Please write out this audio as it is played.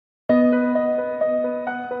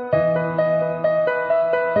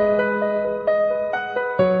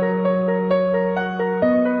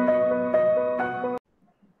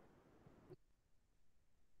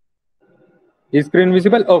Is screen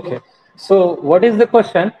visible? Okay. So what is the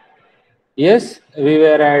question? Yes, we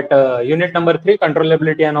were at unit number 3,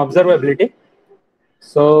 controllability and observability.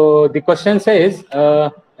 So the question says,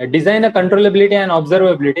 design a controllability and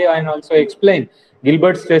observability and also explain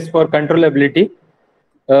Gilbert's test for controllability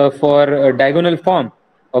for a diagonal form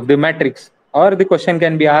of the matrix. Or the question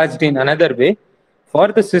can be asked in another way. For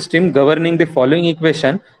the system governing the following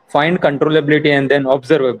equation, find controllability and then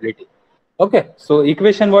observability. Okay, so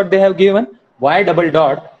equation what they have given, y double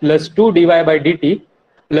dot plus 2 dy by dt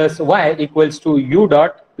plus y equals to u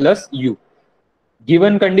dot plus u.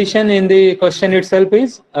 Given condition in the question itself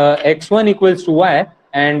is x1 equals to y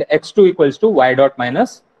and x2 equals to y dot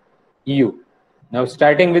minus u. Now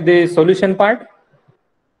starting with the solution part.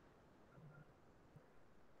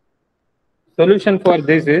 Solution for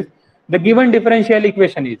this is the given differential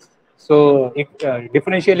equation is, so if,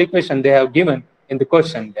 differential equation they have given in the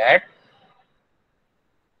question that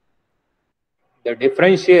the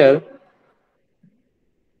differential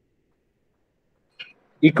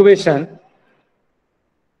equation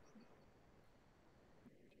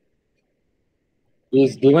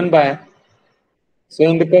is given by, so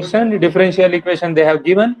in the question the differential equation they have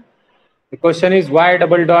given, the question is y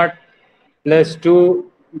double dot plus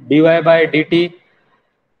 2 dy by dt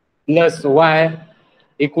plus y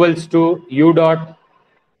equals to u dot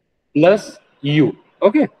plus u.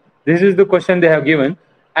 Okay, this is the question they have given.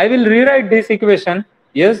 I will rewrite this equation.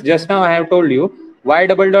 Yes, just now I have told you y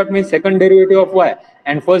double dot means second derivative of y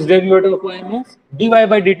and first derivative of y means dy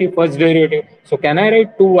by dt first derivative. So can I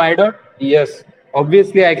write 2y dot? Yes,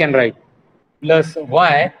 obviously I can write plus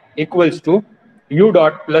y equals to u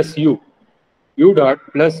dot plus u dot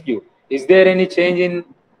plus u. Is there any change in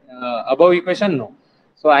above equation? No.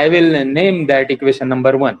 So I will name that equation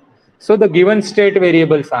number 1. So the given state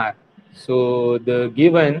variables are, so the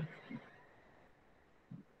given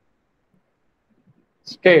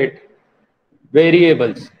state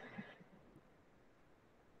variables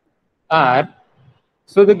are,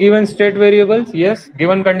 so the given state variables, yes,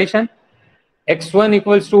 given condition x1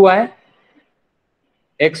 equals to y,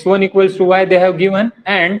 x1 equals to y they have given,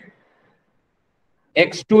 and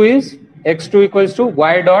x2 equals to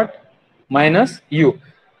y dot minus u.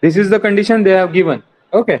 This is the condition they have given.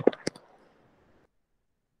 Okay.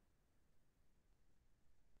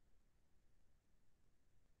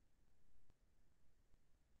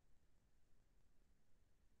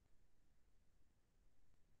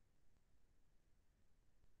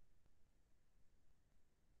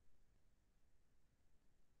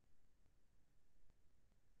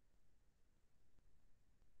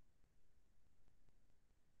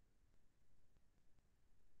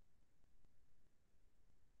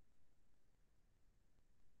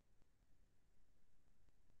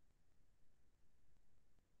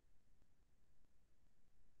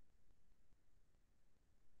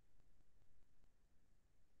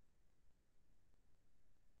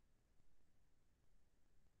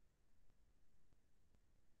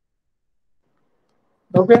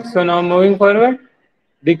 Okay, so now moving forward,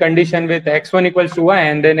 the condition with x1 equals to y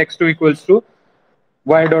and then x2 equals to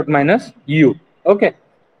y dot minus u. Okay,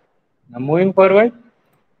 now moving forward,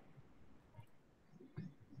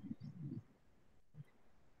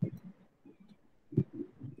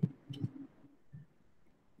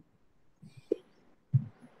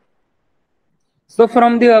 so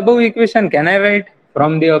from the above equation, can I write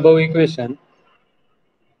from the above equation,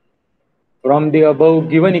 from the above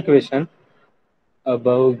given equation,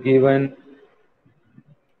 above given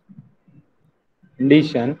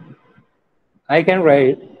condition, I can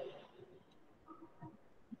write,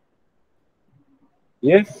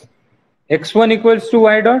 yes, x1 equals to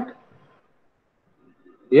y dot,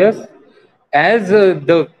 yes, as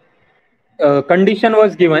the condition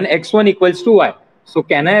was given x1 equals to y. So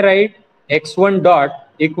can I write x1 dot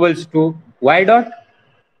equals to y dot?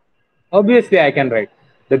 Obviously I can write.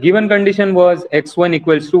 The given condition was x1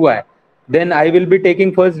 equals to y. Then I will be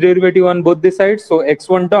taking first derivative on both the sides. So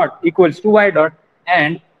x1 dot equals to y dot,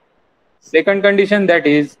 and second condition, that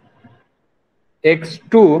is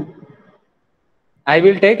x2, I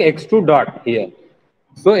will take x2 dot here.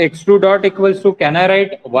 So x2 dot equals to, can I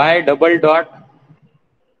write y double dot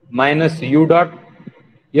minus u dot?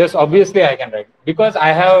 Yes, obviously I can write, because I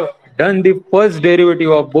have done the first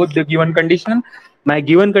derivative of both the given condition. My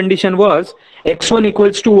given condition was x1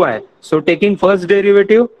 equals to y. So taking first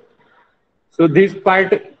derivative, so this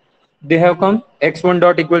part they have come x1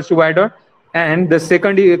 dot equals to y dot, and the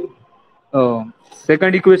second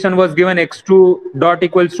equation was given x2 dot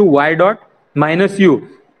equals to y dot minus u.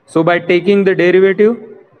 So by taking the derivative,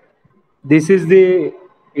 this is the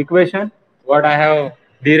equation what I have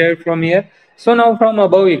derived from here. So now from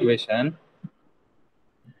above equation,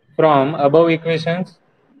 From above equations,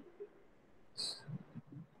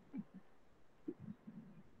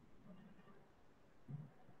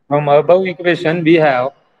 we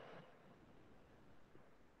have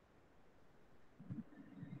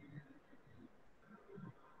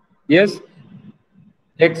yes,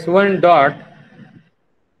 x1 dot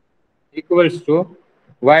equals to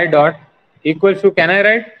y dot equals to, can I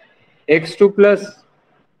write x2 plus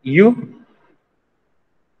u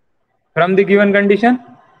from the given condition?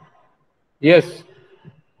 Yes,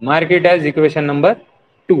 mark it as equation number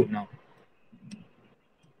 2 now.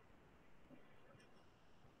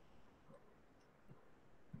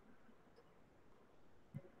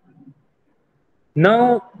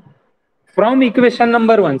 Now, from equation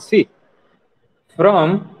number 1, see,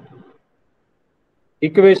 from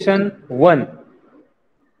equation 1.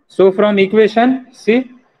 So, from equation,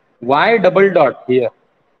 see, y double dot here,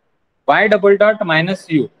 y double dot minus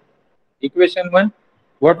u. Equation 1.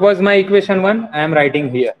 What was my equation 1? I am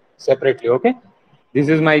writing here separately, okay? This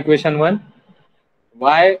is my equation 1.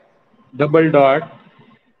 Y double dot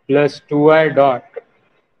plus 2y dot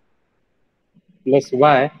plus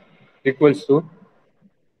y equals to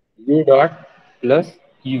u dot plus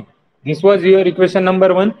u. This was your equation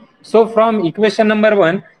number 1. So from equation number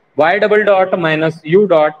 1, y double dot minus u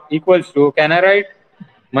dot equals to, can I write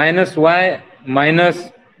minus y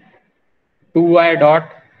minus 2y dot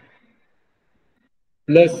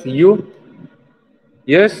plus u?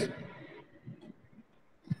 Yes,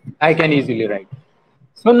 I can easily write.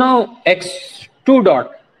 So now x2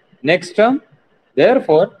 dot, next term,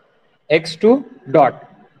 therefore x2 dot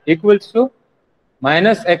equals to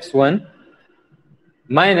minus x1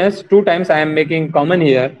 minus 2 times, I am making common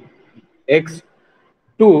here,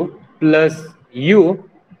 x2 plus u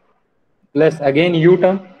plus again u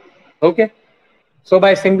term. Okay. So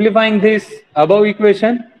by simplifying this above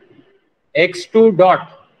equation, x2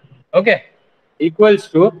 dot, okay, equals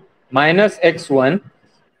to minus x1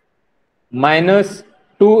 minus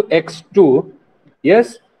 2x2,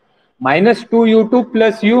 yes, minus 2u2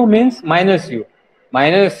 plus u means minus u,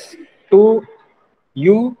 minus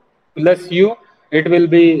 2u plus u, it will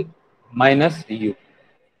be minus u.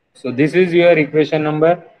 So this is your equation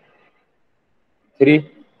number 3.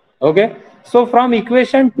 Okay. So from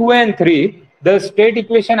equation 2 and 3, the state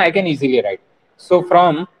equation I can easily write. So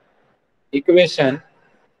from equation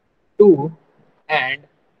 2 and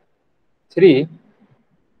 3,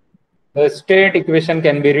 the state equation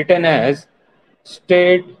can be written as,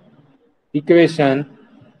 state equation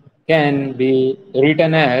can be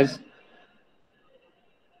written as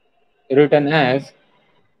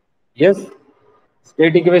yes,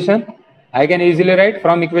 state equation I can easily write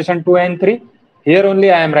from equation 2 and 3. Here only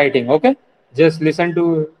I am writing. Okay, just listen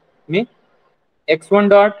to me. X1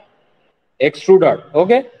 dot, x2 dot.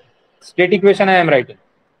 Okay, state equation I am writing.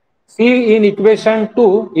 See, in equation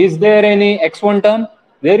 2, is there any x1 term?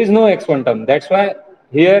 There is no x1 term. That's why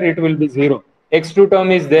here it will be 0. X2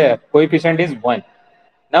 term is there. Coefficient is 1.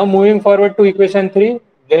 Now moving forward to equation 3,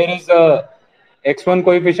 there is a x1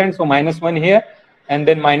 coefficient, so minus 1 here and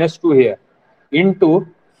then minus 2 here into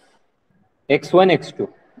x1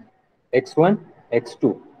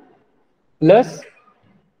 x2 plus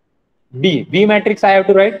b matrix I have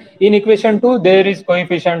to write. In equation 2 there is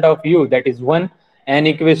coefficient of u, that is 1, and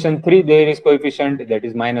equation 3 there is coefficient, that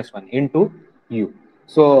is minus 1 into u.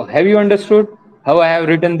 So have you understood how I have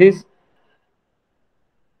written this?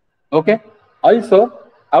 Okay. Also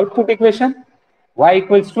output equation, y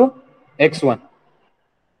equals to x1.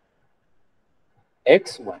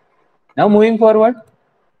 Now moving forward,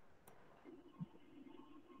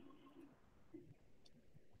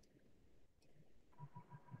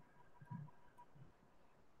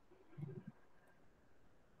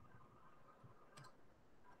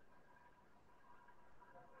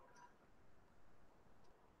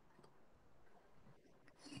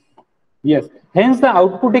 yes, hence the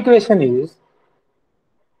output equation is,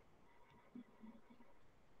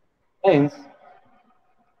 hence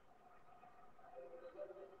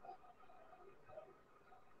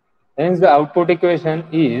the output equation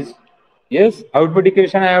is, yes, output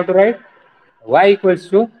equation I have to write y equals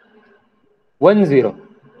to 1 0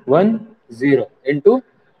 into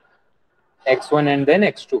x1 and then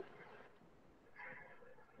x2.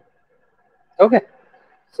 Okay,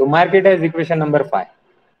 so mark it as equation number 5.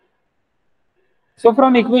 So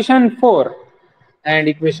from equation 4 and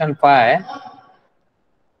equation 5,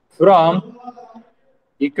 from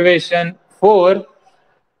equation 4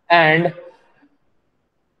 and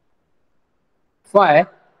 5,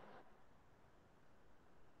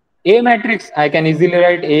 A matrix I can easily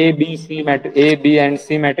write A, B, C matrix, A, B and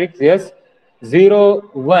C matrix. Yes,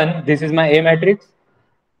 0 1, this is my A matrix.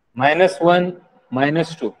 minus 1,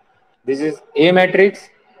 minus 2. This is A matrix.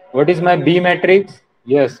 What is my B matrix?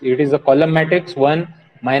 Yes, it is a column matrix 1,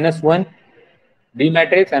 minus 1. B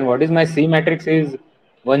matrix, and what is my C matrix is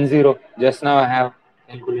 1, 0. Just now I have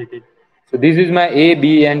calculated. So this is my A,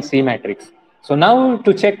 B, and C matrix. So now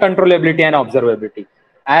to check controllability and observability,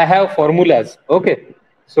 I have formulas. Okay.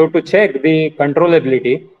 So to check the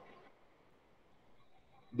controllability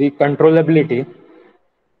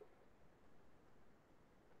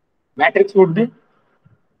matrix would be,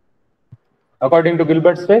 according to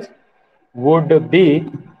Gilbert's test, would be,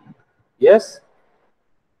 yes,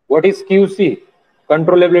 what is QC?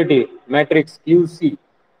 Controllability matrix QC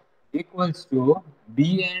equals to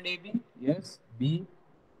B and AB. Yes, B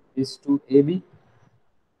is to AB.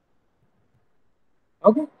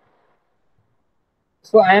 Okay.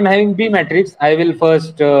 So I am having B matrix. I will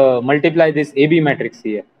first multiply this AB matrix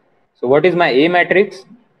here. So what is my A matrix?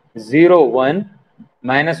 0, 1,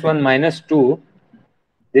 minus 1, minus 2.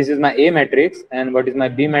 This is my A matrix. And what is my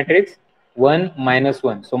B matrix? 1, minus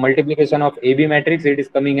 1. So multiplication of AB matrix, it is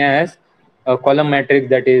coming as a column matrix,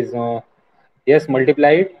 that is, yes,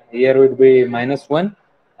 multiplied. Here would be minus 1.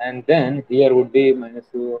 And then here would be minus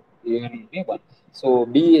 2. Here would be 1. So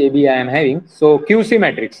BAB I am having. So QC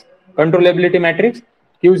matrix, controllability matrix,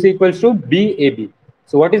 QC equals to BAB.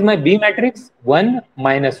 So what is my B matrix? 1,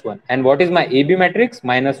 minus 1. And what is my AB matrix?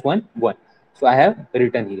 Minus 1, 1. So I have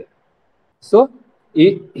written here. So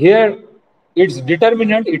here its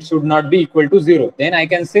determinant, it should not be equal to 0. Then I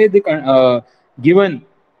can say the given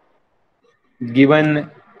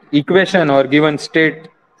equation or given state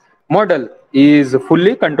model is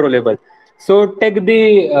fully controllable. So take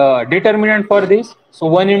the determinant for this. So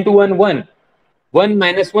 1 into 1, 1. 1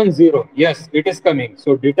 minus 1, 0. Yes, it is coming.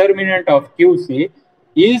 So determinant of QC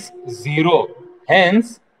is 0.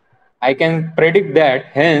 Hence, I can predict that,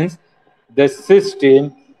 hence, the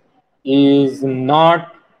system is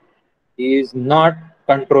not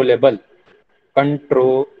controllable.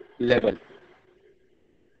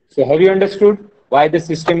 So have you understood why the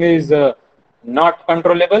system is not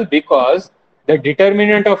controllable? Because the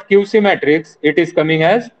determinant of QC matrix, it is coming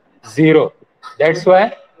as 0. That's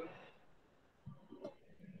why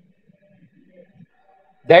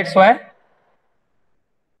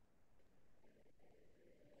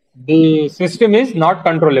the system is not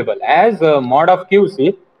controllable. As mod of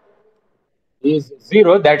QC is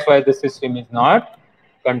 0, that's why the system is not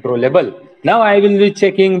controllable. Now I will be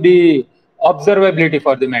checking the observability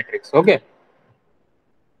for the matrix. Okay.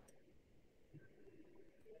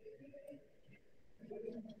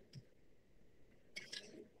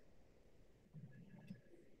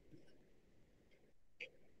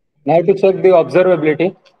 Now to check the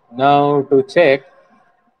observability, now to check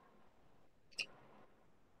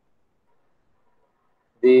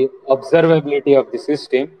the observability of the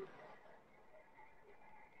system,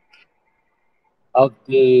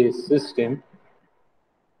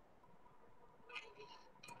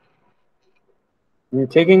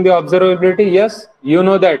 checking the observability. Yes, you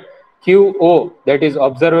know that QO, that is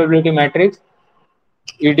observability matrix,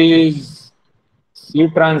 it is C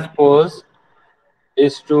transpose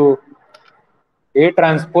is to A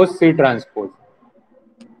transpose C transpose.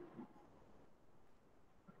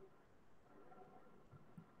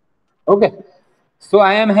 Okay, so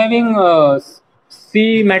I am having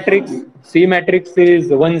C matrix. C matrix is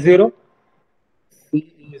 1, 0.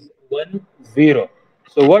 C is 1, 0.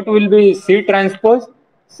 So what will be C transpose?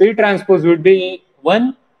 C transpose would be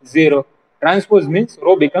 1, 0. Transpose means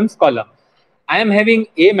row becomes column. I am having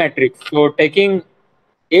A matrix. So taking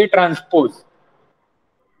A transpose.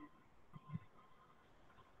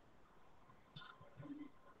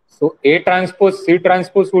 So A transpose C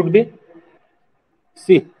transpose would be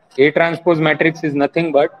C. A transpose matrix is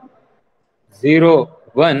nothing but 0,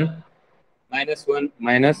 1, minus 1,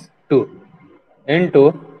 minus 2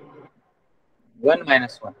 into 1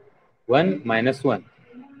 minus 1. 1 minus 1.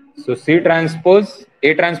 So C transpose,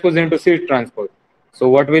 A transpose into C transpose. So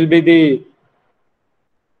what will be the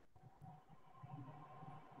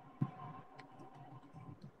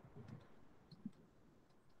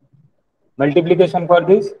multiplication for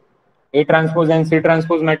this? A transpose and C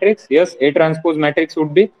transpose matrix? Yes, A transpose matrix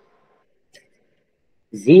would be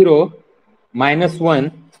 0, minus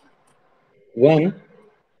 1, 1,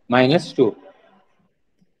 minus 2.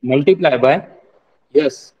 Multiply by,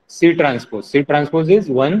 yes, C transpose. C transpose is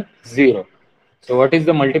 1, 0. So what is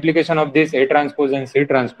the multiplication of this A transpose and C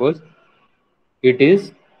transpose? It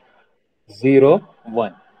is 0,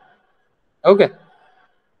 1. Okay.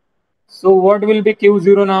 So what will be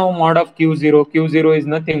Q0 now? Mod of Q0. Q0 is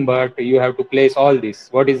nothing but you have to place all this.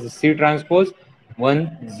 What is the C transpose?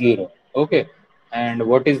 1, 0. Okay. And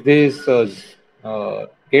what is this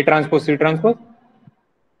K transpose C transpose?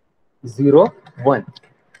 0, 1.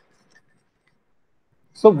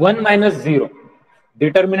 So 1 minus 0.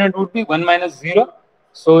 Determinant would be 1 minus 0.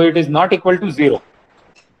 So it is not equal to 0.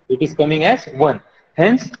 It is coming as 1.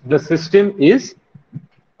 Hence, the system is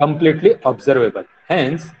completely observable.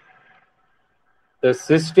 Hence, the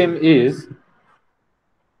system is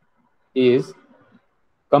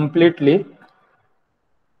completely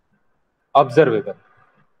observable.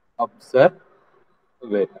 Observable.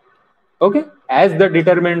 Okay. As the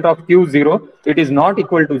determinant of Q0, it is not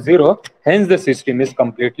equal to 0. Hence, the system is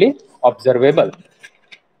completely observable.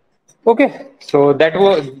 Okay. So that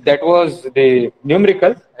was the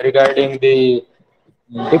numerical regarding the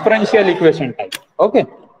differential equation type. Okay.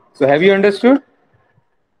 So have you understood?